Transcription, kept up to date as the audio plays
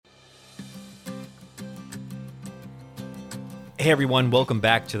Hey everyone, welcome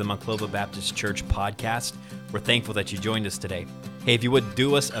back to the Monclova Baptist Church podcast. We're thankful that you joined us today. Hey, if you would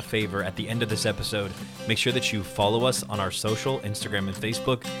do us a favor at the end of this episode, make sure that you follow us on our social, Instagram and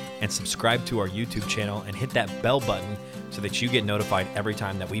Facebook, and subscribe to our YouTube channel and hit that bell button so that you get notified every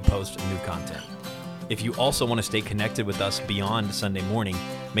time that we post new content. If you also want to stay connected with us beyond Sunday morning,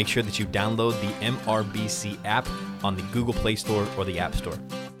 make sure that you download the MRBC app on the Google Play Store or the App Store.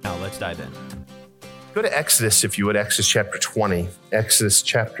 Now let's dive in. Go to Exodus, if you would, Exodus chapter 20, Exodus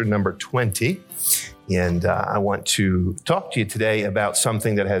chapter number 20. And I want to talk to you today about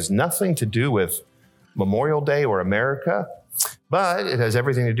something that has nothing to do with Memorial Day or America, but it has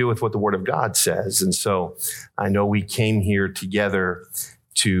everything to do with what the Word of God says. And so I know we came here together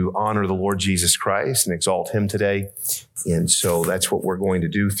to honor the Lord Jesus Christ and exalt Him today. And so that's what we're going to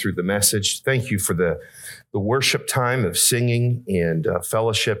do through the message. Thank you for the worship time of singing and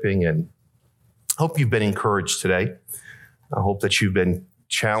fellowshipping, and hope you've been encouraged today. I hope that you've been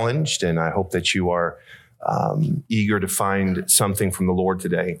challenged, and I hope that you are eager to find something from the Lord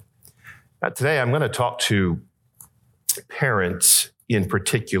today. Today, I'm going to talk to parents in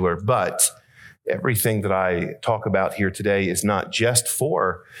particular, but everything that I talk about here today is not just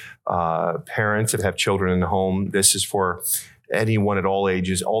for parents that have children in the home. This is for anyone at all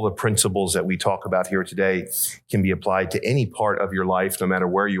ages. All the principles that we talk about here today can be applied to any part of your life, no matter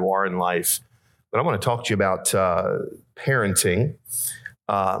where you are in life. But I want to talk to you about parenting.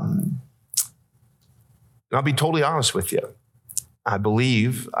 And I'll be totally honest with you. I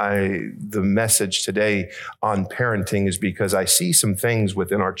believe the message today on parenting is because I see some things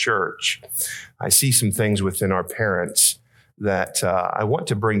within our church. I see some things within our parents that I want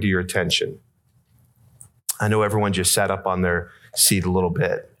to bring to your attention. I know everyone just sat up on their seat a little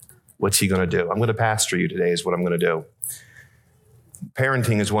bit. What's he going to do? I'm going to pastor you today is what I'm going to do.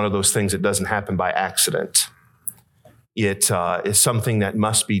 Parenting is one of those things that doesn't happen by accident. It is something that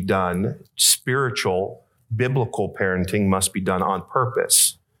must be done. Spiritual, biblical parenting must be done on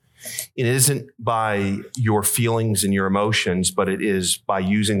purpose. It isn't by your feelings and your emotions, but it is by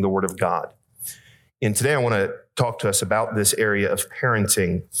using the Word of God. And today I want to talk to us about this area of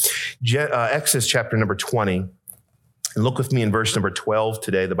parenting. Exodus chapter number 20. And look with me in verse number 12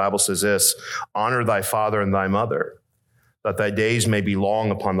 today. The Bible says this: honor thy father and thy mother, that thy days may be long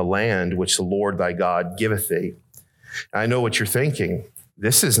upon the land which the Lord thy God giveth thee. I know what you're thinking.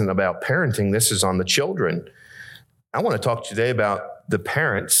 This isn't about parenting. This is on the children. I want to talk today about the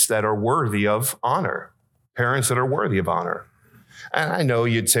parents that are worthy of honor. Parents that are worthy of honor. And I know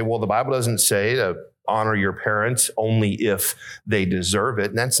you'd say, well, the Bible doesn't say to honor your parents only if they deserve it.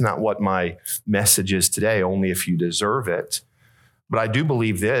 And that's not what my message is today, only if you deserve it. But I do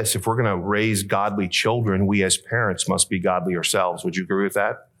believe this: if we're going to raise godly children, we as parents must be godly ourselves. Would you agree with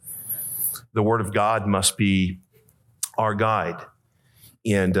that? The Word of God must be our guide.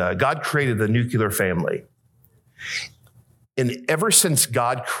 And God created the nuclear family. And ever since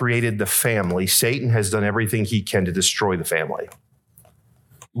God created the family, Satan has done everything he can to destroy the family.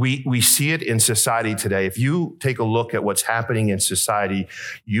 We see it in society today. If you take a look at what's happening in society,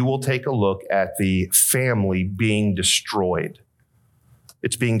 you will take a look at the family being destroyed.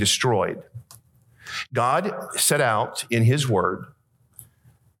 It's being destroyed. God set out in His Word.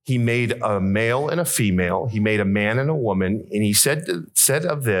 He made a male and a female. He made a man and a woman. And He said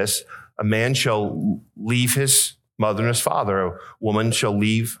of this: a man shall leave his mother and his father. A woman shall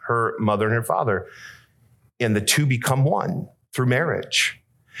leave her mother and her father. And the two become one through marriage.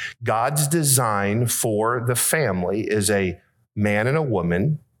 God's design for the family is a man and a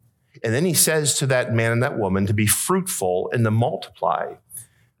woman. And then He says to that man and that woman to be fruitful and to multiply,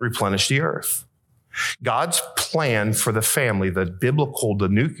 replenish the earth. God's plan for the family, the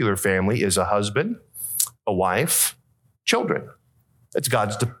nuclear family, is a husband, a wife, children. That's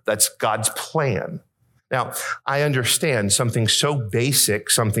God's plan. Now, I understand something so basic,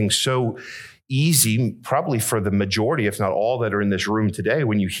 something so easy, probably for the majority, if not all that are in this room today.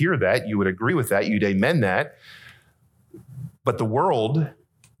 When you hear that, you would agree with that, you'd amen that. But the world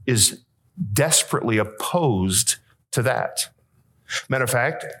is desperately opposed to that. Matter of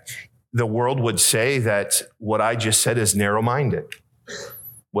fact, the world would say that what I just said is narrow-minded.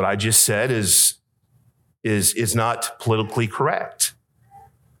 What I just said is not politically correct.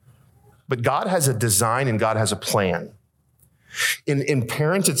 But God has a design and God has a plan. In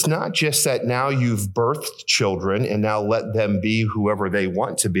parents, it's not just that now you've birthed children and now let them be whoever they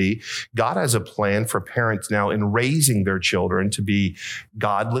want to be. God has a plan for parents now in raising their children to be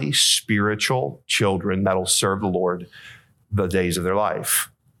godly, spiritual children that'll serve the Lord the days of their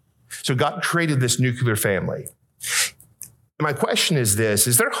life. So God created this nuclear family. My question is this: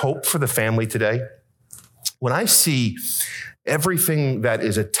 is there hope for the family today? when I see everything that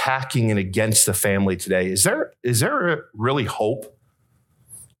is attacking and against the family today, is there really hope?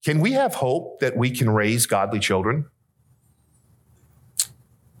 Can we have hope that we can raise godly children?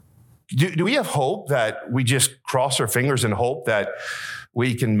 Do we have hope that we just cross our fingers and hope that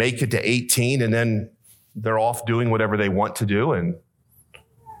we can make it to 18 and then they're off doing whatever they want to do? And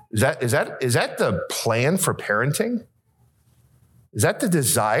is that the plan for parenting? Is that the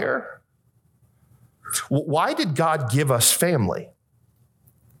desire? Why did God give us family?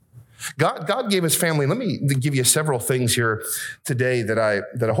 God gave us family. Let me give you several things here today that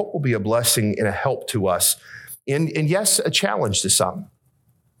I hope will be a blessing and a help to us. And yes, a challenge to some.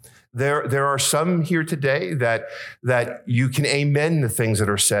 There are some here today that you can amen the things that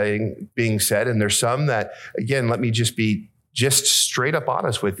are being said. And there's some that, again, let me just be straight up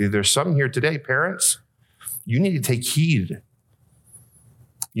honest with you. There's some here today, parents, you need to take heed.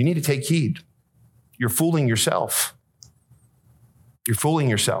 You need to take heed. You're fooling yourself. You're fooling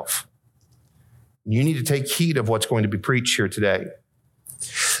yourself. You need to take heed of what's going to be preached here today.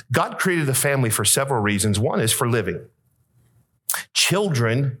 God created the family for several reasons. One is for living.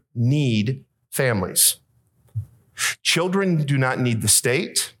 Children need families. Children do not need the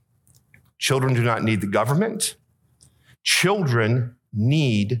state. Children do not need the government. Children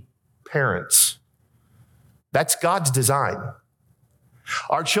need parents. That's God's design.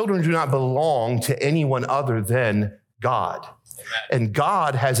 Our children do not belong to anyone other than God. And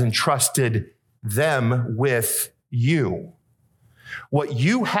God has entrusted them with you. What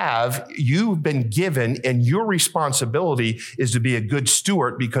you have, you've been given, and your responsibility is to be a good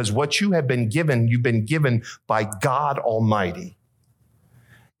steward, because what you have been given, you've been given by God Almighty.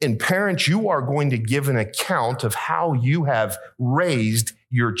 And parents, you are going to give an account of how you have raised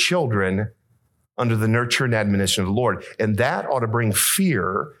your children under the nurture and admonition of the Lord. And that ought to bring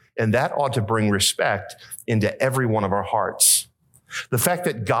fear, and that ought to bring respect into every one of our hearts. The fact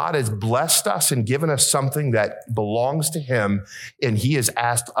that God has blessed us and given us something that belongs to him, and he has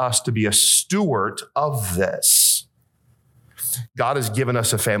asked us to be a steward of this. God has given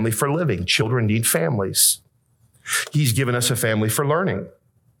us a family for living. Children need families. He's given us a family for learning.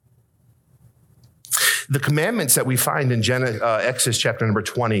 The commandments that we find in Exodus chapter number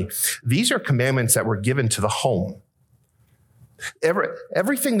 20, these are commandments that were given to the home.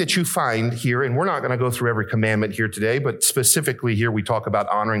 Everything that you find here, and we're not going to go through every commandment here today, but specifically here we talk about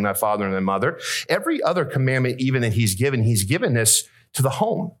honoring thy father and thy mother. Every other commandment, even that he's given this to the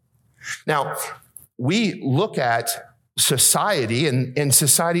home. Now, we look at society, and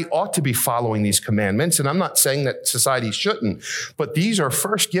society ought to be following these commandments. And I'm not saying that society shouldn't, but these are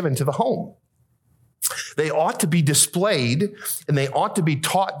first given to the home. They ought to be displayed, and they ought to be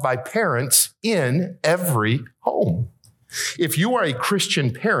taught by parents in every home. If you are a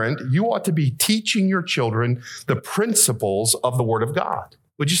Christian parent, you ought to be teaching your children the principles of the Word of God.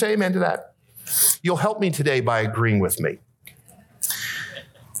 Would you say amen to that? You'll help me today by agreeing with me.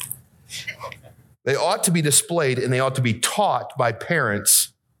 They ought to be displayed, and they ought to be taught by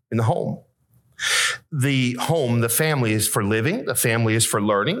parents in the home. The home, the family, is for living. The family is for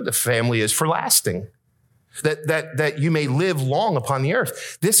learning. The family is for lasting. That you may live long upon the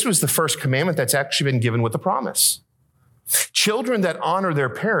earth. This was the first commandment that's actually been given with a promise. Children that honor their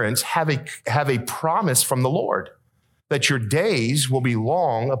parents have a promise from the Lord that your days will be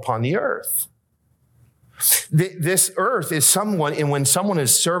long upon the earth. This earth is someone, and when someone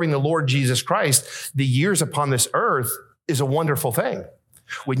is serving the Lord Jesus Christ, the years upon this earth is a wonderful thing.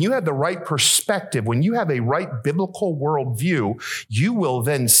 When you have the right perspective, when you have a right biblical worldview, you will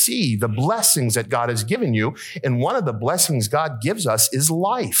then see the blessings that God has given you. And one of the blessings God gives us is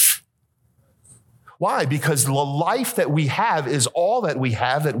life. Why? Because the life that we have is all that we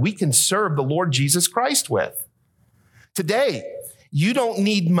have that we can serve the Lord Jesus Christ with. Today, you don't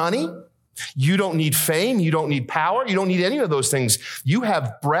need money. You don't need fame. You don't need power. You don't need any of those things. You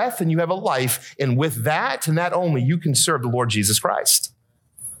have breath and you have a life. And with that and that only, you can serve the Lord Jesus Christ.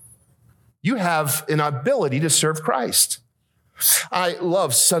 You have an ability to serve Christ. I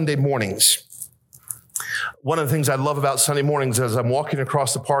love Sunday mornings. One of the things I love about Sunday mornings as I'm walking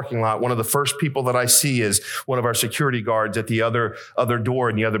across the parking lot, one of the first people that I see is one of our security guards at the other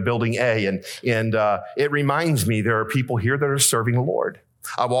door in the other building A. And it reminds me there are people here that are serving the Lord.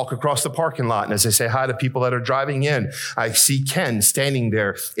 I walk across the parking lot, and as I say hi to people that are driving in, I see Ken standing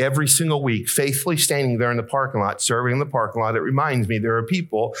there every single week, faithfully standing there in the parking lot, serving in the parking lot. It reminds me there are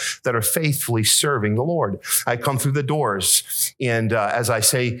people that are faithfully serving the Lord. I come through the doors, and as I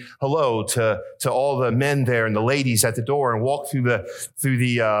say hello to all the men there and the ladies at the door, and walk through the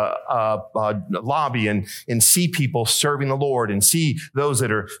lobby and see people serving the Lord, and see those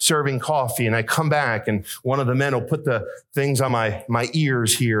that are serving coffee, and I come back, and one of the men will put the things on my ears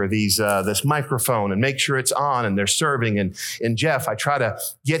here, this microphone, and make sure it's on, and they're serving. And Jeff, I try to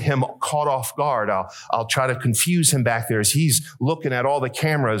get him caught off guard. I'll try to confuse him back there as he's looking at all the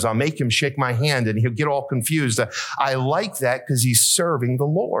cameras. I'll make him shake my hand, and he'll get all confused. I like that because he's serving the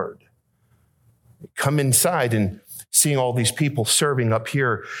Lord. Come inside and seeing all these people serving up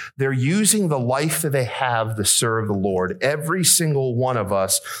here, they're using the life that they have to serve the Lord. Every single one of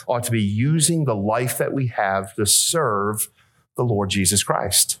us ought to be using the life that we have to serve the Lord Jesus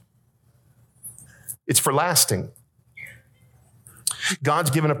Christ. It's for lasting.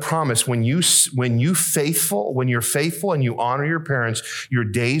 God's given a promise when you're faithful and you honor your parents, your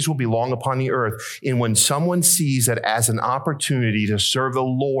days will be long upon the earth. And when someone sees that as an opportunity to serve the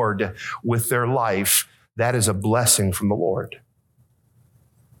Lord with their life, that is a blessing from the Lord.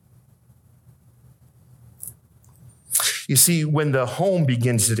 You see, when the home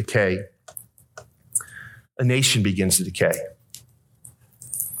begins to decay, a nation begins to decay.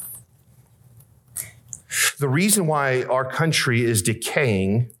 The reason why our country is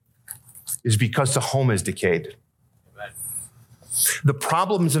decaying is because the home is decayed. Amen. The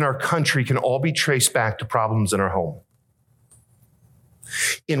problems in our country can all be traced back to problems in our home.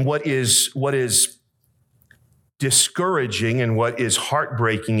 And what is discouraging and what is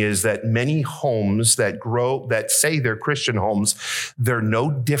heartbreaking is that many homes that say they're Christian homes, they're no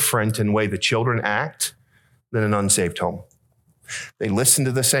different in the way the children act than an unsaved home. They listen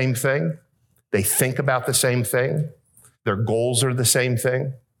to the same thing. They think about the same thing. Their goals are the same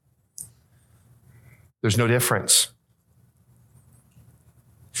thing. There's no difference.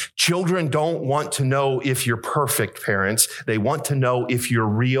 Children don't want to know if you're perfect, parents. They want to know if you're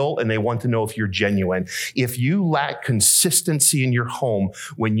real, and they want to know if you're genuine. If you lack consistency in your home,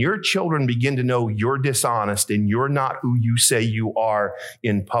 when your children begin to know you're dishonest and you're not who you say you are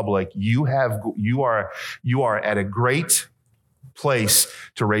in public, you are at a great place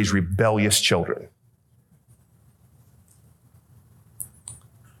to raise rebellious children.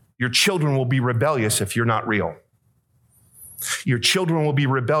 Your children will be rebellious if you're not real. Your children will be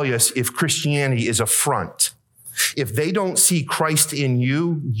rebellious if Christianity is a front. If they don't see Christ in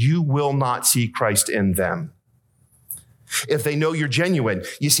you, you will not see Christ in them. If they know you're genuine.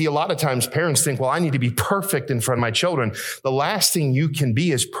 You see, a lot of times parents think, well, I need to be perfect in front of my children. The last thing you can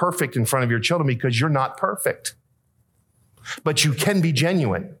be is perfect in front of your children because you're not perfect. But you can be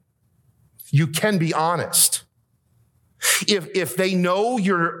genuine. You can be honest. If they know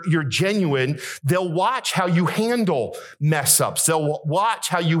you're genuine, they'll watch how you handle mess ups. They'll watch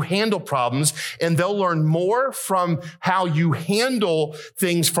how you handle problems, and they'll learn more from how you handle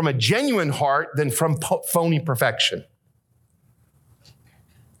things from a genuine heart than from phony perfection.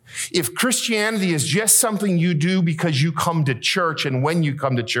 If Christianity is just something you do because you come to church, and when you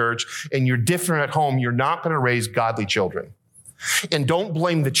come to church and you're different at home, you're not going to raise godly children. And don't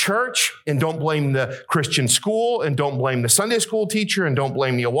blame the church, and don't blame the Christian school, and don't blame the Sunday school teacher, and don't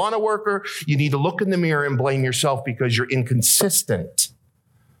blame the Awana worker. You need to look in the mirror and blame yourself because you're inconsistent.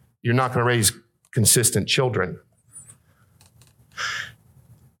 You're not going to raise consistent children.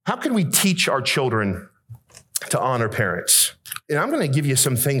 How can we teach our children to honor parents? And I'm going to give you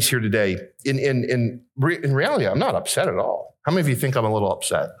some things here today. In reality, I'm not upset at all. How many of you think I'm a little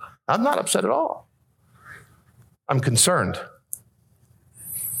upset? I'm not upset at all. I'm concerned.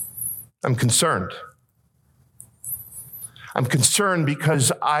 I'm concerned. I'm concerned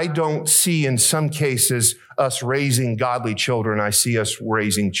because I don't see in some cases us raising godly children. I see us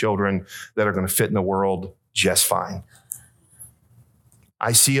raising children that are going to fit in the world just fine.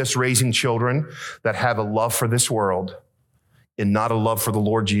 I see us raising children that have a love for this world and not a love for the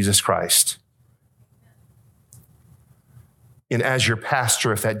Lord Jesus Christ. And as your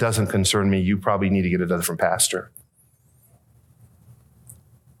pastor, if that doesn't concern me, you probably need to get a different pastor.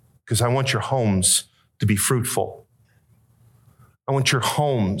 Because I want your homes to be fruitful. I want your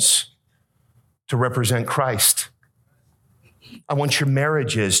homes to represent Christ. I want your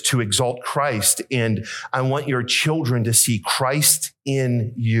marriages to exalt Christ, and I want your children to see Christ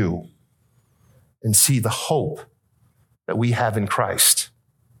in you and see the hope that we have in Christ.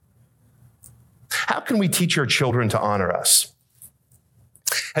 How can we teach our children to honor us?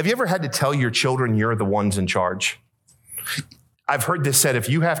 Have you ever had to tell your children you're the ones in charge? I've heard this said, if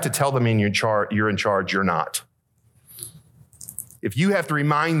you have to tell them you're in charge, you're not. If you have to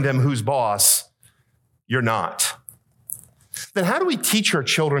remind them who's boss, you're not. Then how do we teach our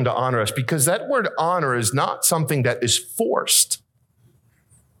children to honor us? Because that word honor is not something that is forced.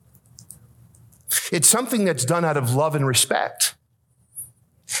 It's something that's done out of love and respect.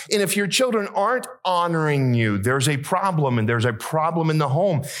 And if your children aren't honoring you, there's a problem, and there's a problem in the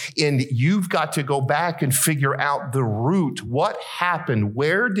home. And you've got to go back and figure out the root. What happened?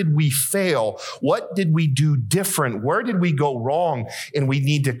 Where did we fail? What did we do different? Where did we go wrong? And we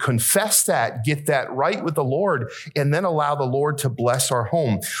need to confess that, get that right with the Lord, and then allow the Lord to bless our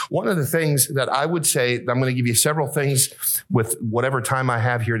home. One of the things that I would say, I'm going to give you several things with whatever time I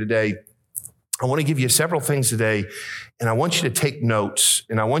have here today. I want to give you several things today, and I want you to take notes,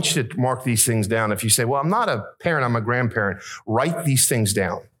 and I want you to mark these things down. If you say, well, I'm not a parent, I'm a grandparent, write these things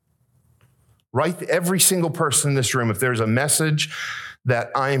down. Write every single person in this room. If there's a message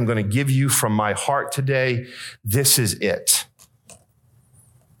that I am going to give you from my heart today, this is it.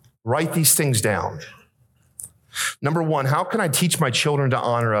 Write these things down. Number one, how can I teach my children to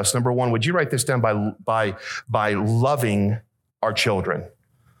honor us? Number one, would you write this down by loving our children?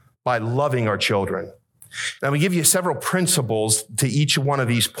 By loving our children. Now, we give you several principles to each one of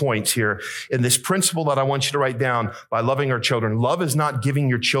these points here. And this principle that I want you to write down, by loving our children, love is not giving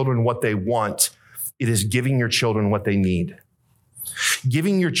your children what they want. It is giving your children what they need.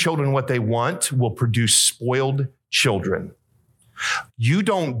 Giving your children what they want will produce spoiled children. You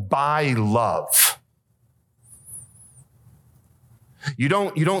don't buy love. You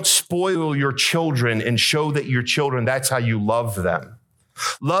don't spoil your children and show that your children, that's how you love them.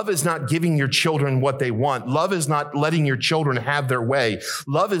 Love is not giving your children what they want. Love is not letting your children have their way.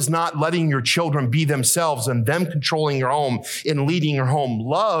 Love is not letting your children be themselves and them controlling your home and leading your home.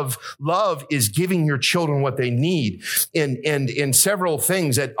 Love is giving your children what they need. And several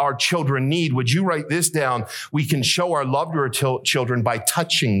things that our children need. Would you write this down? We can show our love to our children by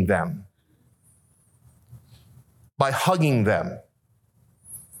touching them, by hugging them.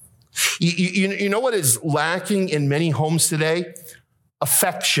 You know what is lacking in many homes today?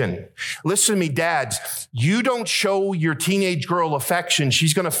 Affection. Listen to me, dads. You don't show your teenage girl affection,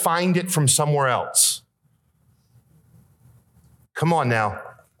 she's going to find it from somewhere else. Come on now.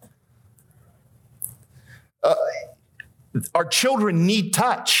 Our children need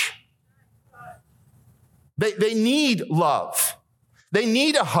touch. They need love. They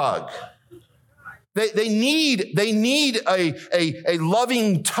need a hug. They need a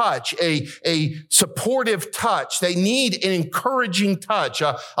loving touch, a supportive touch. They need an encouraging touch.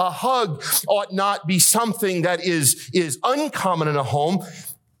 A hug ought not be something that is uncommon in a home.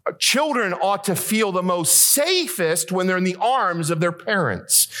 Children ought to feel the most safest when they're in the arms of their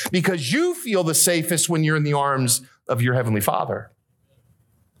parents, because you feel the safest when you're in the arms of your Heavenly Father.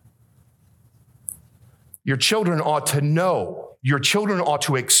 Your children ought to know. Your children ought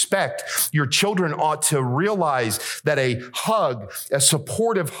to expect. Your children ought to realize that a hug, a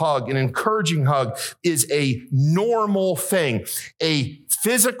supportive hug, an encouraging hug is a normal thing. A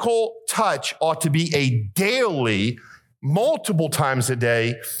physical touch ought to be a daily, multiple times a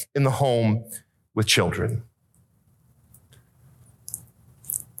day in the home with children.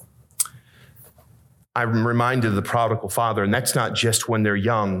 I'm reminded of the prodigal father, and that's not just when they're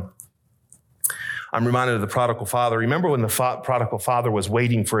young. I'm reminded of the prodigal father. Remember when the prodigal father was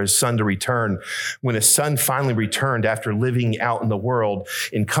waiting for his son to return? When his son finally returned after living out in the world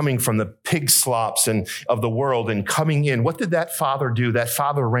and coming from the pig slops and of the world and coming in, what did that father do? That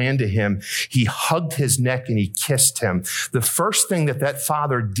father ran to him. He hugged his neck and he kissed him. The first thing that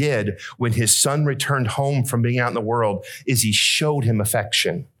father did when his son returned home from being out in the world is he showed him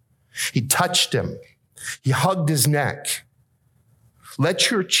affection. He touched him. He hugged his neck.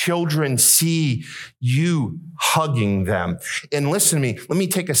 Let your children see you hugging them. And listen to me, let me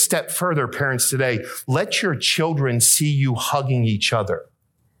take a step further, parents, today. Let your children see you hugging each other.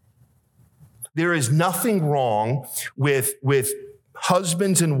 There is nothing wrong with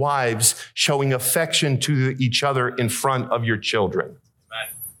husbands and wives showing affection to each other in front of your children.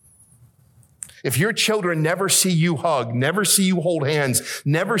 If your children never see you hug, never see you hold hands,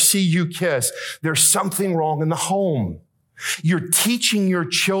 never see you kiss, there's something wrong in the home. You're teaching your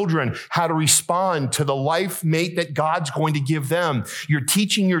children how to respond to the life mate that God's going to give them. You're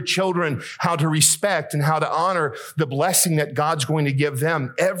teaching your children how to respect and how to honor the blessing that God's going to give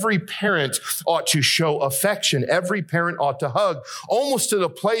them. Every parent ought to show affection. Every parent ought to hug, almost to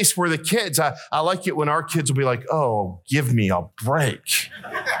the place where the kids, I like it when our kids will be like, oh, give me a break.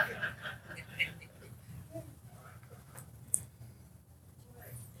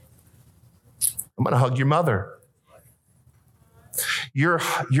 I'm going to hug your mother.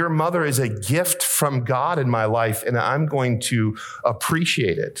 Your mother is a gift from God in my life, and I'm going to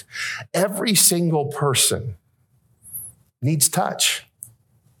appreciate it. Every single person needs touch.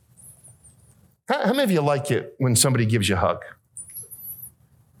 How many of you like it when somebody gives you a hug?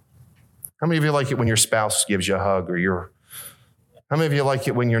 How many of you like it when your spouse gives you a hug, or how many of you like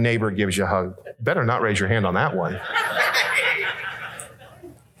it when your neighbor gives you a hug? Better not raise your hand on that one.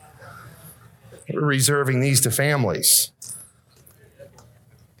 We're reserving these to families.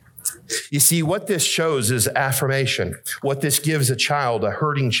 You see, what this shows is affirmation. What this gives a child, a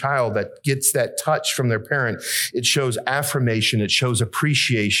hurting child that gets that touch from their parent, it shows affirmation. It shows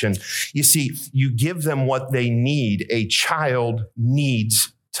appreciation. You see, you give them what they need. A child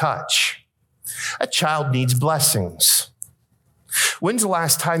needs touch. A child needs blessings. When's the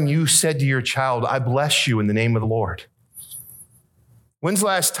last time you said to your child, I bless you in the name of the Lord? When's the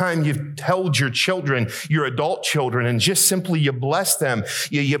last time you've held your children, your adult children, and just simply you blessed them?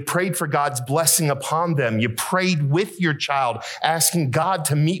 You prayed for God's blessing upon them. You prayed with your child, asking God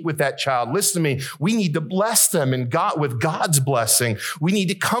to meet with that child. Listen to me. We need to bless them with God's blessing. We need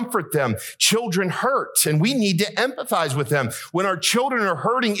to comfort them. Children hurt, and we need to empathize with them. When our children are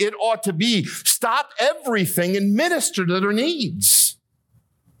hurting, it ought to be stop everything and minister to their needs.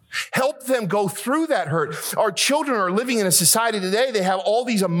 Help them go through that hurt. Our children are living in a society today. They have all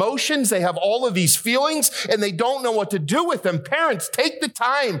these emotions. They have all of these feelings, and they don't know what to do with them. Parents, take the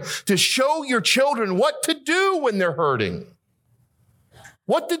time to show your children what to do when they're hurting,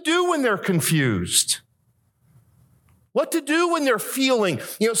 what to do when they're confused, what to do when they're feeling.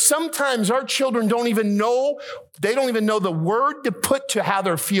 Sometimes our children don't even know the word to put to how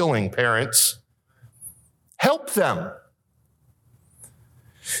they're feeling, parents. Help them.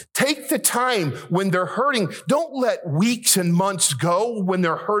 Take the time when they're hurting. Don't let weeks and months go when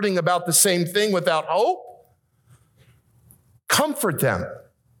they're hurting about the same thing without hope. Comfort them.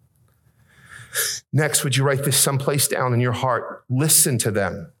 Next, would you write this someplace down in your heart? Listen to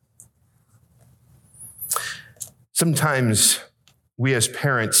them. Sometimes we as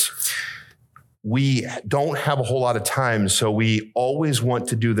parents, we don't have a whole lot of time, so we always want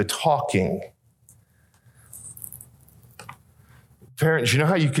to do the talking. Parents, you know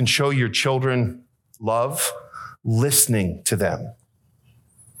how you can show your children love? Listening to them.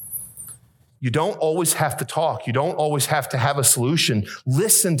 You don't always have to talk. You don't always have to have a solution.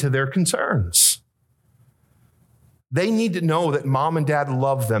 Listen to their concerns. They need to know that mom and dad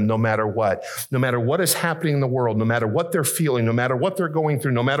love them no matter what. No matter what is happening in the world, no matter what they're feeling, no matter what they're going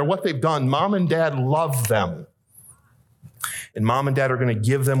through, no matter what they've done, mom and dad love them. And mom and dad are going to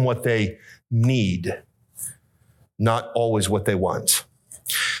give them what they need, not always what they want.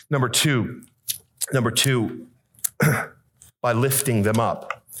 Number two, by lifting them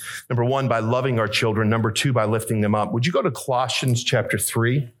up. Number one, by loving our children. Number two, by lifting them up. Would you go to Colossians chapter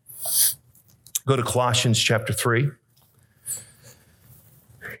 3? Go to Colossians chapter 3.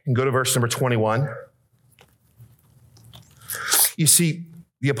 And go to verse number 21. You see,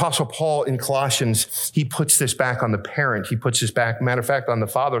 the Apostle Paul in Colossians, he puts this back on the parent. He puts this back, matter of fact, on the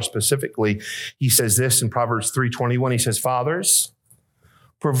father specifically. He says this in Proverbs 3:21. He says, fathers,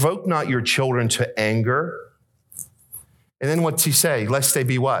 provoke not your children to anger. And then what's he say? Lest they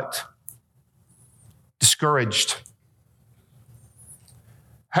be what? Discouraged.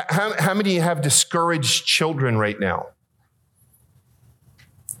 How many of you have discouraged children right now?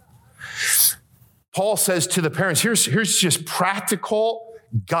 Paul says to the parents, here's just practical,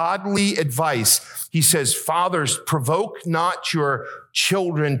 godly advice. He says, fathers, provoke not your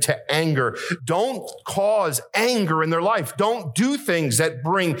children to anger. Don't cause anger in their life. Don't do things that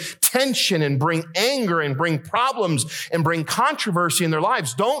bring tension and bring anger and bring problems and bring controversy in their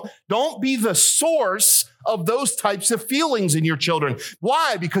lives. Don't be the source of those types of feelings in your children.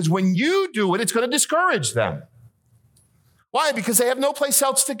 Why? Because when you do it, it's going to discourage them. Why? Because they have no place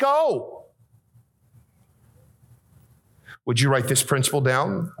else to go. Would you write this principle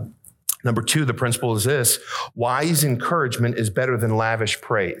down? Number two, the principle is this: wise encouragement is better than lavish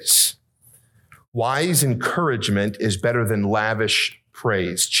praise. Wise encouragement is better than lavish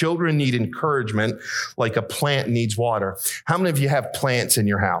praise. Children need encouragement like a plant needs water. How many of you have plants in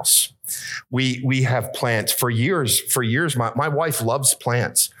your house? We have plants for years. My wife loves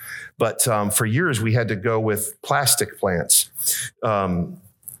plants, but for years we had to go with plastic plants.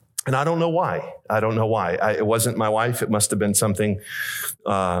 And I don't know why. It wasn't my wife. It must have been something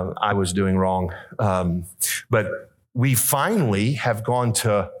I was doing wrong. But we finally have gone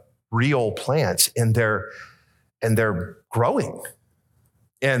to real plants, and they're growing,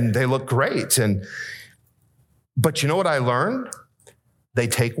 and they look great. But you know what I learned? They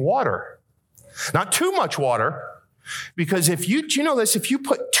take water. Not too much water, Because do you know this? If you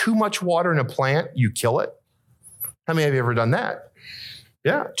put too much water in a plant, you kill it. How many of you have ever done that?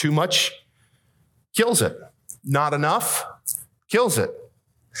 Yeah, too much kills it. Not enough kills it.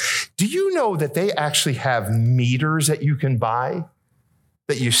 Do you know that they actually have meters that you can buy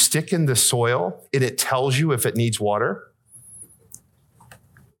that you stick in the soil and it tells you if it needs water?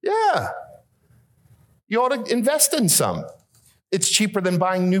 Yeah. You ought to invest in some. It's cheaper than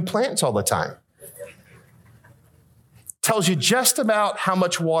buying new plants all the time. Tells you just about how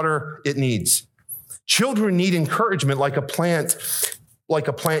much water it needs. Children need encouragement like a plant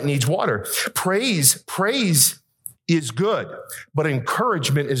needs water. Praise is good, but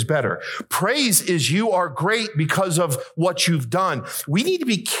encouragement is better. Praise is you are great because of what you've done. We need to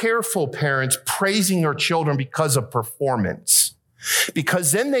be careful, parents, praising our children because of performance.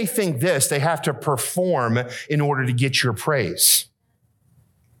 Because then they think they have to perform in order to get your praise.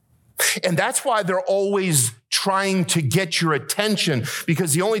 And that's why they're always trying to get your attention,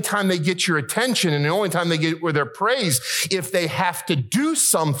 because the only time they get your attention and the only time they get their praise, if they have to do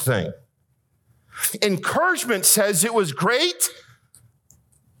something. Encouragement says it was great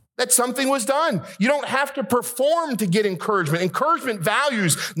that something was done. You don't have to perform to get encouragement. Encouragement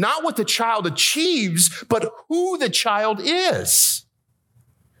values not what the child achieves, but who the child is.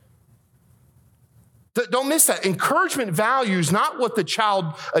 Don't miss that. Encouragement values not what the child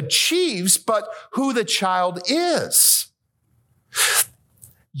achieves, but who the child is.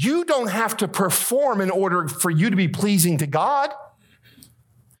 You don't have to perform in order for you to be pleasing to God.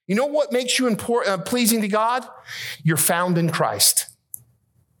 You know what makes you pleasing to God? You're found in Christ.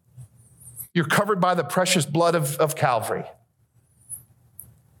 You're covered by the precious blood of Calvary.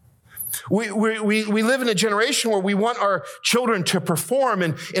 We live in a generation where we want our children to perform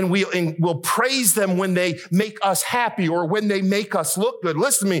and we'll praise them when they make us happy or when they make us look good.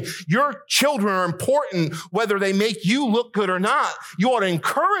 Listen to me, your children are important whether they make you look good or not. You ought to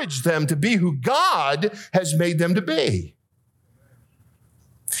encourage them to be who God has made them to be.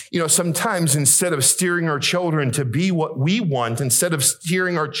 You know, sometimes instead of steering our children to be what we want, instead of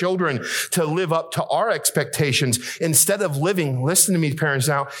steering our children to live up to our expectations, instead of living, listen to me, parents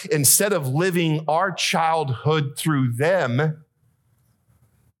now, instead of living our childhood through them,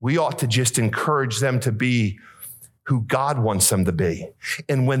 we ought to just encourage them to be who God wants them to be.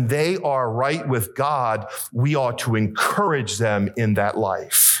 And when they are right with God, we ought to encourage them in that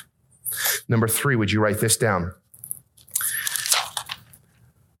life. Number 3, would you write this down?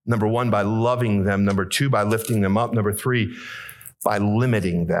 Number 1, by loving them. Number 2, by lifting them up. Number 3, by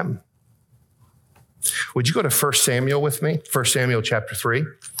limiting them. Would you go to 1 Samuel with me? 1 Samuel chapter 3.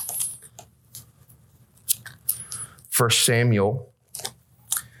 1 Samuel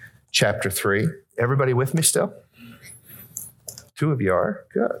chapter 3. Everybody with me still? 2 of you are.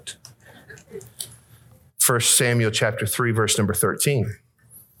 Good. 1 Samuel chapter 3, verse number 13.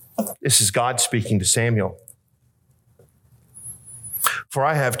 This is God speaking to Samuel. For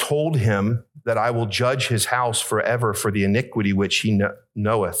I have told him that I will judge his house forever for the iniquity which he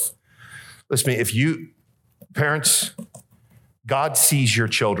knoweth. Listen to me, if you, parents, God sees your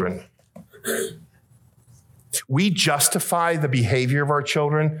children. We justify the behavior of our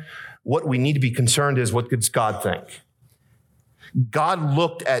children. What we need to be concerned is, what does God think? God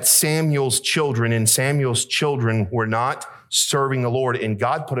looked at Samuel's children, and Samuel's children were not serving the Lord, and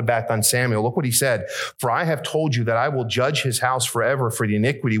God put it back on Samuel. Look what he said. For I have told you that I will judge his house forever for the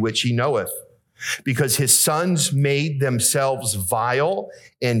iniquity which he knoweth, because his sons made themselves vile,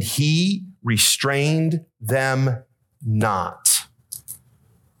 and he restrained them not.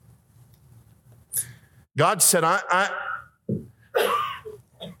 God said,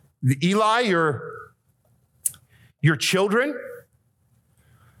 Eli, your children,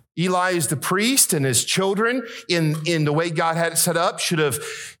 Eli is the priest, and his children, in the way God had it set up, should have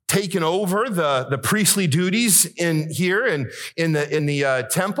taken over the priestly duties in here and in the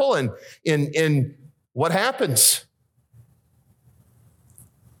temple. And in what happens?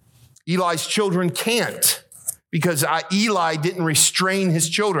 Eli's children can't, because Eli didn't restrain his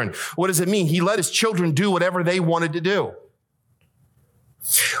children. What does it mean? He let his children do whatever they wanted to do.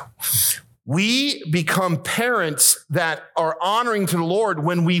 We become parents that are honoring to the Lord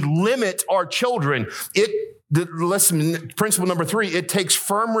when we limit our children. Listen, principle number 3, it takes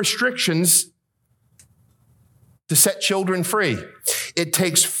firm restrictions to set children free. It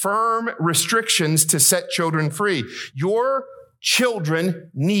takes firm restrictions to set children free. Your children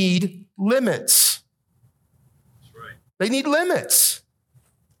need limits. That's right. They need limits.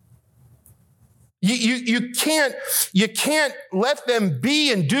 You can't let them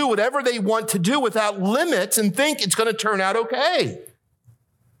be and do whatever they want to do without limits and think it's going to turn out okay.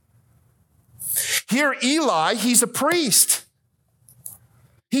 Here, Eli, he's a priest.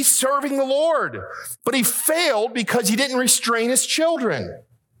 He's serving the Lord, but he failed because he didn't restrain his children.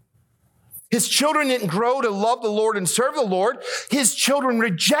 His children didn't grow to love the Lord and serve the Lord. His children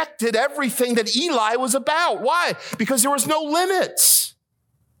rejected everything that Eli was about. Why? Because there was no limits.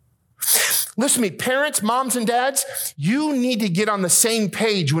 Listen to me, parents, moms, and dads, you need to get on the same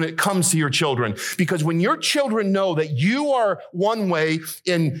page when it comes to your children. Because when your children know that you are one way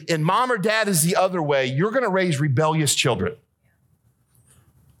and mom or dad is the other way, you're going to raise rebellious children.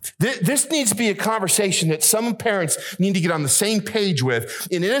 This needs to be a conversation that some parents need to get on the same page with.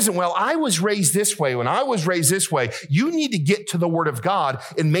 And it isn't, well, I was raised this way. When I was raised this way, you need to get to the Word of God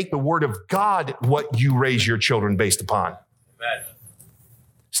and make the Word of God what you raise your children based upon. Amen.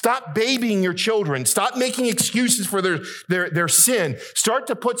 Stop babying your children. Stop making excuses for their sin. Start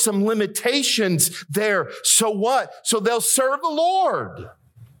to put some limitations there. So what? So they'll serve the Lord.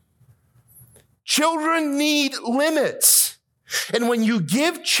 Children need limits. And when you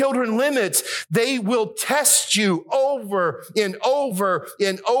give children limits, they will test you over and over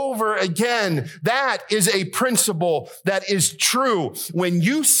and over again. That is a principle that is true. When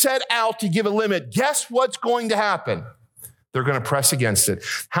you set out to give a limit, guess what's going to happen? They're going to press against it.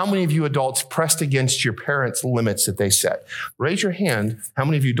 How many of you adults pressed against your parents' limits that they set? Raise your hand. How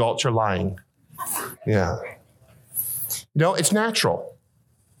many of you adults are lying? Yeah. You know, it's natural.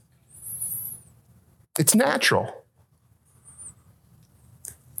 It's natural.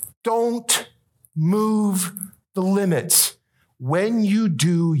 Don't move the limits. When you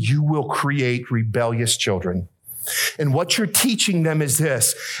do, you will create rebellious children. And what you're teaching them is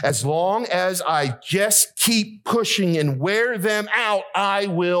this: as long as I just keep pushing and wear them out, I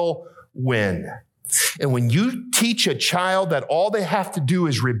will win. And when you teach a child that all they have to do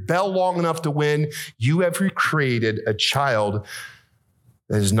is rebel long enough to win, you have created a child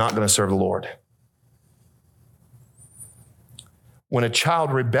that is not going to serve the Lord. When a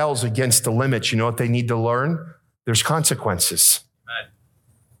child rebels against the limits, you know what they need to learn? There's consequences. Amen.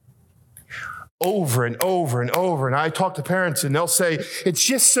 Over and over and over. And I talk to parents and they'll say, it's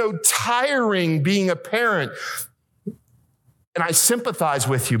just so tiring being a parent. And I sympathize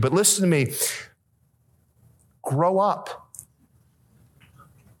with you, but listen to me. Grow up.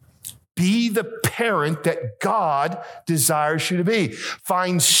 Be the parent that God desires you to be.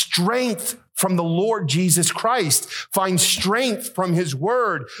 Find strength from the Lord Jesus Christ. Find strength from his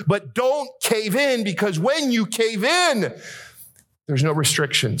word, but don't cave in, because when you cave in, there's no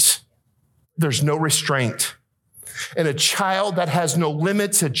restrictions. There's no restraint. And a child that has no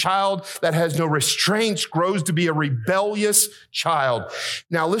limits, a child that has no restraints, grows to be a rebellious child.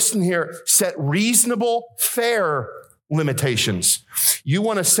 Now listen here, set reasonable, fair limitations. You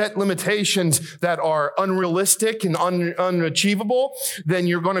want to set limitations that are unrealistic and unachievable, then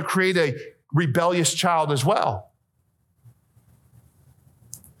you're going to create a rebellious child as well.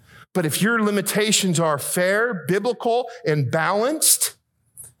 But if your limitations are fair, biblical, and balanced,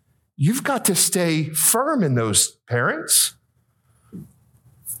 you've got to stay firm in those, parents.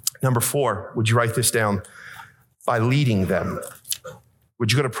 Number 4, would you write this down? By leading them.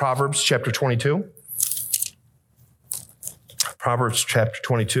 Would you go to Proverbs chapter 22? Proverbs chapter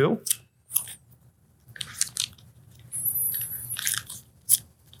 22.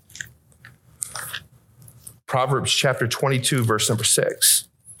 Proverbs chapter 22, verse number 6.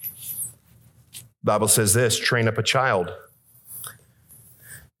 The Bible says this: train up a child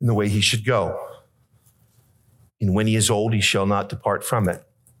in the way he should go, and when he is old, he shall not depart from it.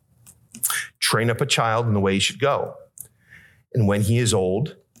 Train up a child in the way he should go, and when he is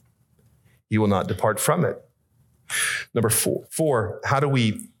old, he will not depart from it. Number 4,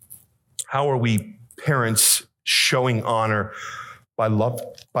 how are we parents showing honor? By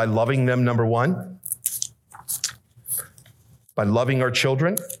loving them, number 1. By loving our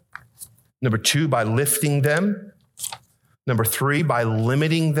children. Number 2, by lifting them. Number 3, by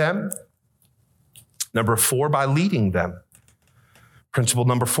limiting them. Number 4, by leading them. Principle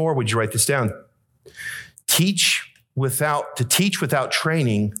number 4, would you write this down? To teach without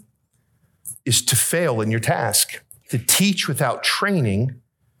training is to fail in your task. To teach without training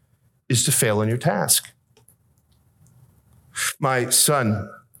is to fail in your task. My son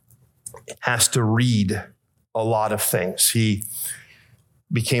has to read a lot of things. He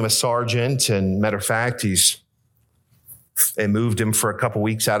became a sergeant, and matter of fact, they moved him for a couple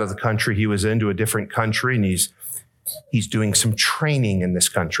weeks out of the country he was in to a different country, and he's doing some training in this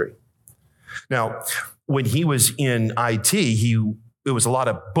country. Now, when he was in IT, it was a lot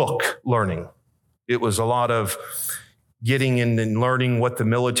of book learning. It was a lot of getting in and learning what the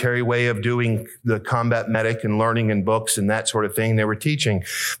military way of doing the combat medic and learning in books and that sort of thing they were teaching.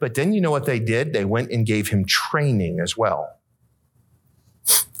 But then you know what they did? They went and gave him training as well.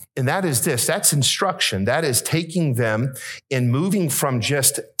 And that is this, that's instruction. That is taking them and moving from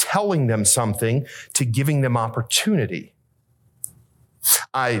just telling them something to giving them opportunity.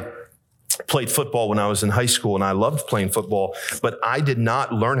 I played football when I was in high school, and I loved playing football, but I did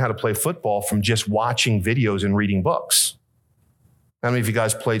not learn how to play football from just watching videos and reading books. How many of you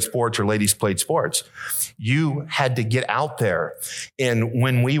guys played sports or ladies played sports? You had to get out there. And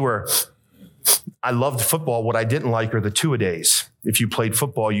when I loved football. What I didn't like are the two-a-days. If you played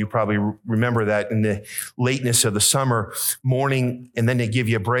football, you probably remember that in the lateness of the summer morning, and then they give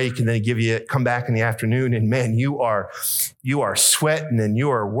you a break, and then they come back in the afternoon, and man, you are sweating and you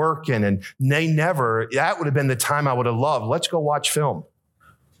are working, and that would have been the time I would have loved. Let's go watch film.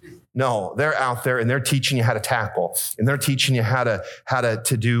 No, they're out there and they're teaching you how to tackle, and they're teaching you how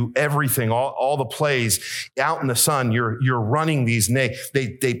to do everything, all the plays out in the sun. You're running these, and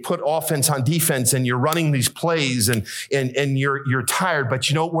they put offense on defense, and you're running these plays, and you're tired. But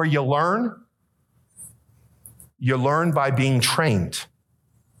you know where you learn? You learn by being trained.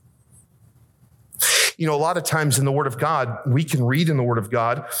 You know, a lot of times in the Word of God, we can read in the Word of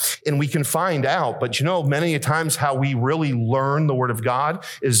God and we can find out, but you know, many times how we really learn the Word of God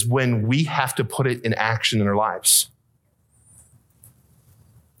is when we have to put it in action in our lives.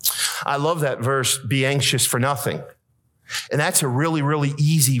 I love that verse, be anxious for nothing. And that's a really, really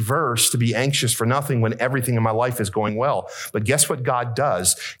easy verse, to be anxious for nothing when everything in my life is going well. But guess what God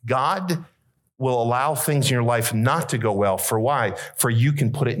does? God will allow things in your life not to go well. For why? For you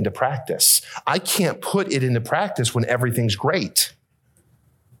can put it into practice. I can't put it into practice when everything's great.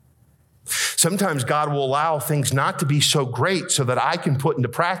 Sometimes God will allow things not to be so great so that I can put into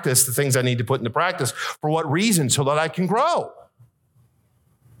practice the things I need to put into practice. For what reason? So that I can grow.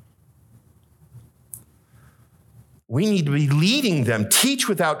 We need to be leading them. Teach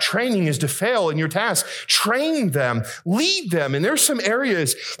without training is to fail in your task. Train them, lead them. And there's some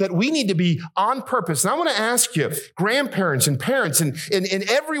areas that we need to be on purpose. And I want to ask you, grandparents and parents and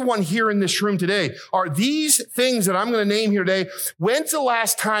everyone here in this room today, are these things that I'm going to name here today, when's the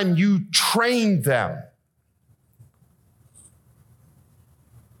last time you trained them?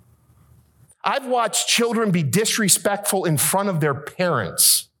 I've watched children be disrespectful in front of their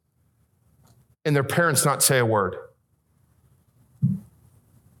parents and their parents not say a word.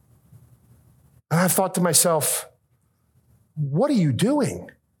 And I thought to myself, what are you doing?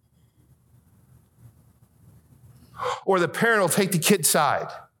 Or the parent will take the kid's side.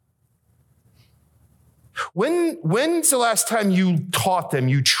 When's the last time you taught them,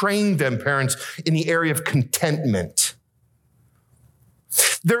 you trained them, parents, in the area of contentment?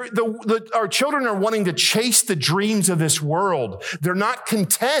 Our children are wanting to chase the dreams of this world. They're not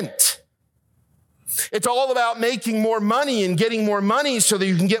content. It's all about making more money and getting more money so that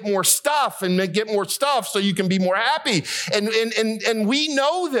you can get more stuff and get more stuff so you can be more happy. And we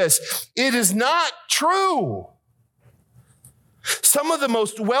know this. It is not true. Some of the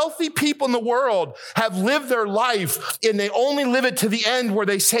most wealthy people in the world have lived their life, and they only live it to the end, where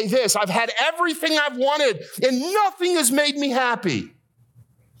they say this: I've had everything I've wanted and nothing has made me happy.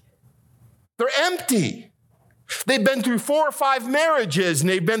 They're empty. They've been through 4 or 5 marriages, and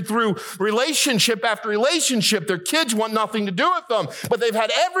they've been through relationship after relationship. Their kids want nothing to do with them, but they've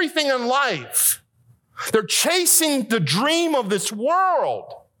had everything in life. They're chasing the dream of this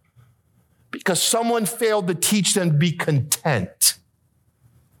world because someone failed to teach them to be content.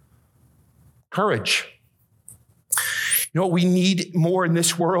 Courage. You know what we need more in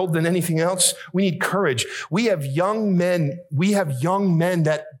this world than anything else? We need courage. We have young men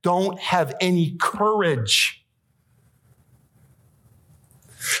that don't have any courage.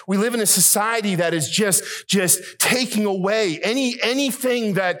 We live in a society that is just taking away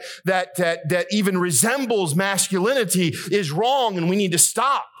anything that even resembles masculinity is wrong, and we need to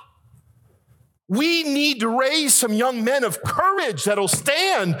stop. We need to raise some young men of courage that'll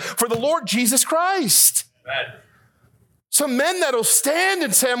stand for the Lord Jesus Christ. Amen. Some men that'll stand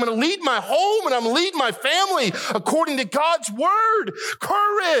and say, I'm going to lead my home and I'm going to lead my family according to God's word.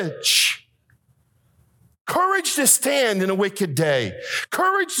 Courage. Courage to stand in a wicked day.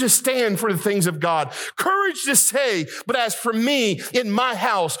 Courage to stand for the things of God. Courage to say, but as for me, in my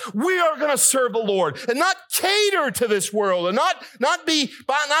house, we are going to serve the Lord and not cater to this world and not be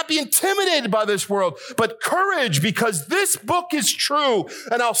intimidated by this world, but courage, because this book is true,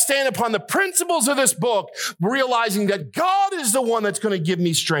 and I'll stand upon the principles of this book, realizing that God is the one that's going to give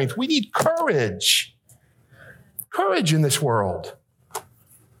me strength. We need courage. Courage in this world.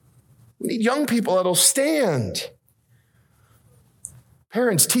 We need young people that'll stand.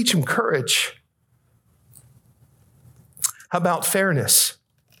 Parents, teach them courage. How about fairness?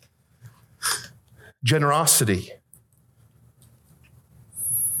 Generosity.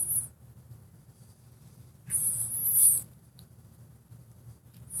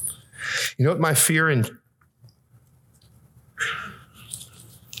 You know what my fear in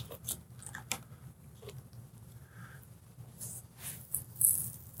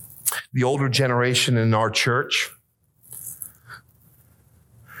the older generation in our church,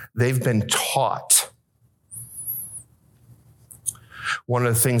 they've been taught. One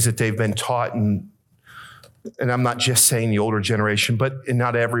of the things that they've been taught, and I'm not just saying the older generation, and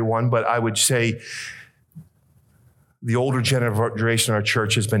not everyone, but I would say the older generation in our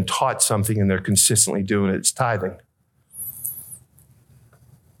church has been taught something and they're consistently doing it. It's tithing.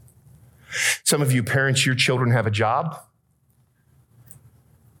 Some of you parents, your children have a job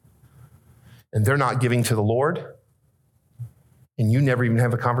and they're not giving to the Lord, and you never even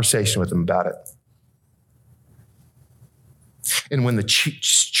have a conversation with them about it. And when the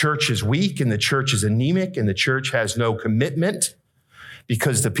church is weak and the church is anemic and the church has no commitment,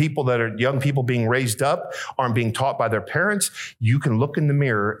 because the people that are young people being raised up aren't being taught by their parents, you can look in the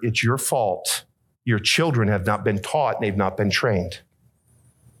mirror. It's your fault. Your children have not been taught and they've not been trained.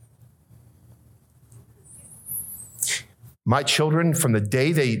 My children, from the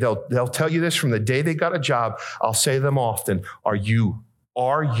day they'll tell you this, from the day they got a job, I'll say to them often, are you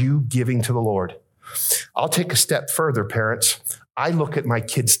giving to the Lord? I'll take a step further, parents. I look at my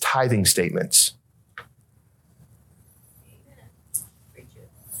kids' tithing statements.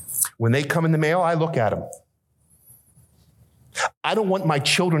 When they come in the mail, I look at them. I don't want my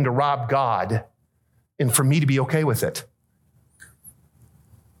children to rob God and for me to be okay with it.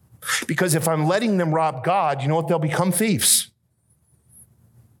 Because if I'm letting them rob God, you know what? They'll become thieves.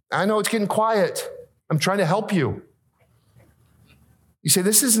 I know it's getting quiet. I'm trying to help you. You say,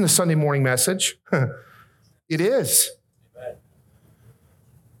 this isn't a Sunday morning message. It is.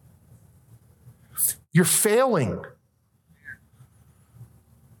 You're failing.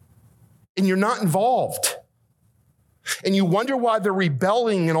 And you're not involved. And you wonder why they're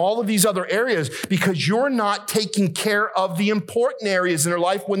rebelling in all of these other areas, because you're not taking care of the important areas in their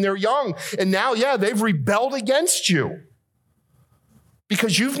life when they're young. And now, they've rebelled against you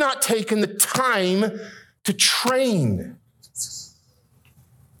because you've not taken the time to train.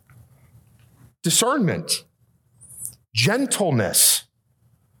 Discernment, gentleness,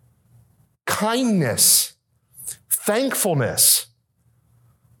 kindness, thankfulness.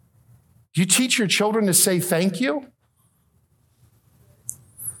 Do you teach your children to say thank you?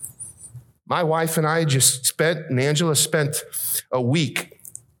 My wife and I and Angela spent a week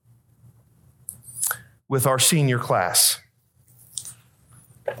with our senior class.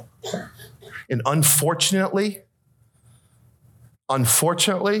 And unfortunately,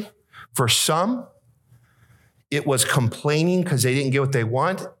 for some, it was complaining because they didn't get what they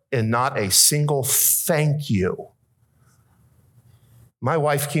want and not a single thank you. My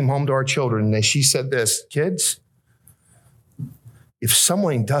wife came home to our children and she said this, kids, if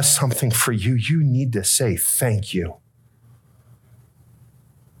someone does something for you, you need to say thank you.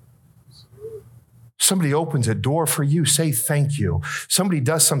 Somebody opens a door for you, say thank you. Somebody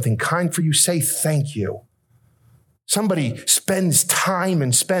does something kind for you, say thank you. Somebody spends time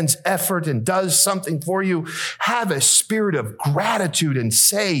and spends effort and does something for you, have a spirit of gratitude and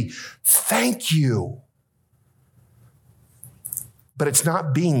say thank you. But it's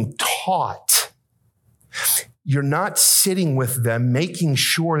not being taught. You're not sitting with them, making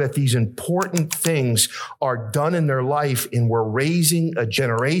sure that these important things are done in their life, and we're raising a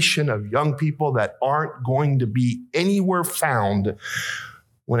generation of young people that aren't going to be anywhere found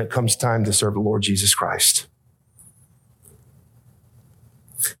when it comes time to serve the Lord Jesus Christ.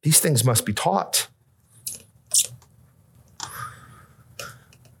 These things must be taught.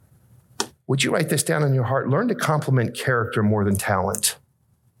 Would you write this down in your heart? Learn to compliment character more than talent.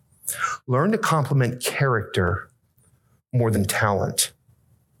 Learn to compliment character more than talent.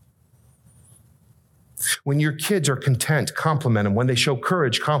 When your kids are content, compliment them. When they show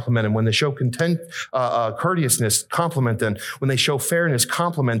courage, compliment them. When they show courteousness, compliment them. When they show fairness,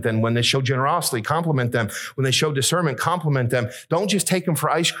 compliment them. When they show generosity, compliment them. When they show discernment, compliment them. Don't just take them for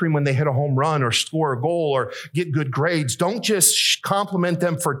ice cream when they hit a home run or score a goal or get good grades. Don't just compliment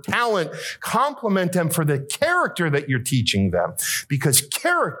them for talent. Compliment them for the character that you're teaching them, because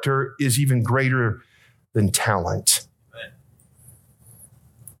character is even greater than talent.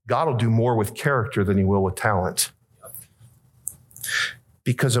 God will do more with character than he will with talent.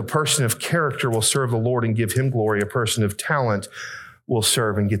 Because a person of character will serve the Lord and give him glory. A person of talent will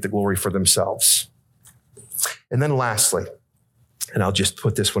serve and get the glory for themselves. And then lastly, And I'll just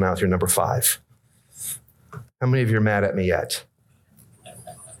put this one out here, number 5. How many of you are mad at me yet?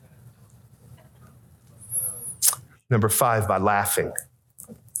 Number 5, by laughing.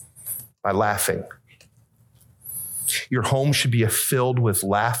 By laughing. Your home should be filled with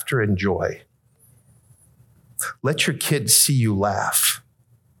laughter and joy. Let your kids see you laugh.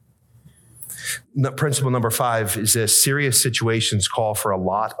 Principle number 5 is this: serious situations call for a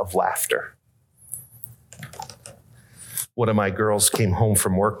lot of laughter. One of my girls came home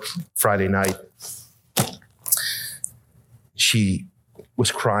from work Friday night. She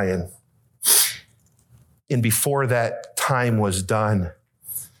was crying. And before that time was done,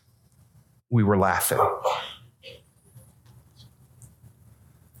 we were laughing.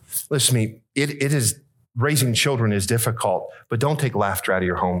 Listen to me, it is, raising children is difficult, but don't take laughter out of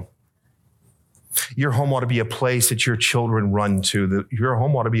your home. Your home ought to be a place that your children run to. Your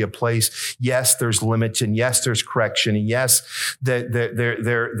home ought to be a place, yes, there's limits, and yes, there's correction, and yes, they've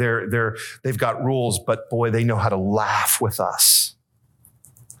got rules, but boy, they know how to laugh with us.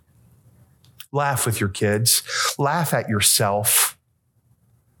 Laugh with your kids. Laugh at yourself.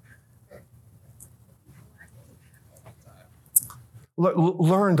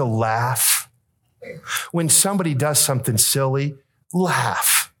 Learn to laugh. When somebody does something silly,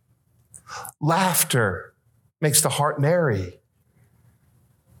 laugh. Laughter makes the heart merry.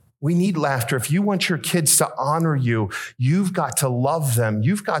 We need laughter. If you want your kids to honor you, you've got to love them.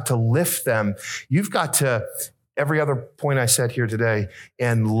 You've got to lift them. You've got to, every other point I said here today,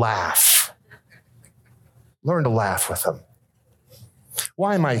 and laugh. Learn to laugh with them.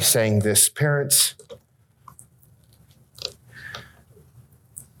 Why am I saying this, parents?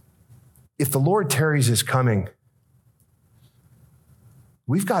 If the Lord tarries his coming,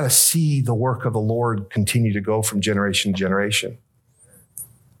 we've got to see the work of the Lord continue to go from generation to generation.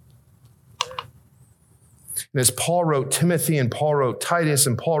 And as Paul wrote Timothy, and Paul wrote Titus,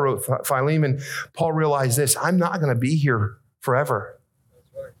 and Paul wrote Philemon, Paul realized this: I'm not going to be here forever.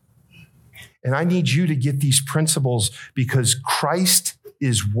 And I need you to get these principles because Christ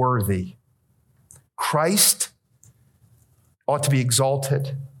is worthy. Christ ought to be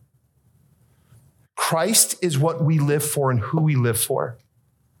exalted. Christ is what we live for and who we live for.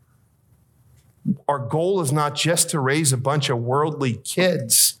 Our goal is not just to raise a bunch of worldly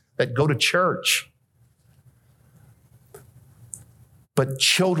kids that go to church, but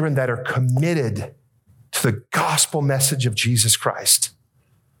children that are committed to the gospel message of Jesus Christ,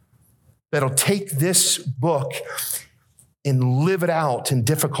 that'll take this book and live it out in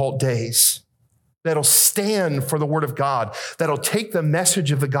difficult days, that'll stand for the word of God, that'll take the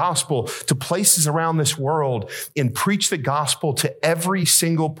message of the gospel to places around this world and preach the gospel to every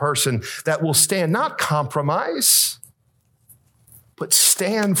single person, that will stand, not compromise, but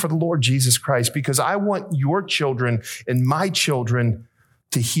stand for the Lord Jesus Christ, because I want your children and my children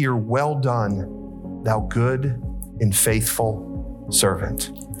to hear, "Well done, thou good and faithful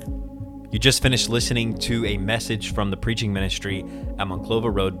servant." You just finished listening to a message from the preaching ministry at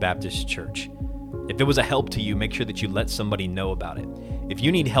Monclova Road Baptist Church. If it was a help to you, make sure that you let somebody know about it. If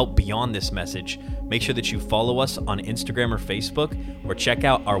you need help beyond this message, make sure that you follow us on Instagram or Facebook, or check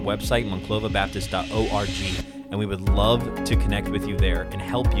out our website, monclovabaptist.org, and we would love to connect with you there and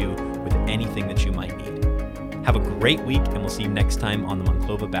help you with anything that you might need. Have a great week, and we'll see you next time on the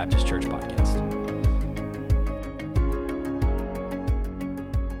Monclova Baptist Church podcast.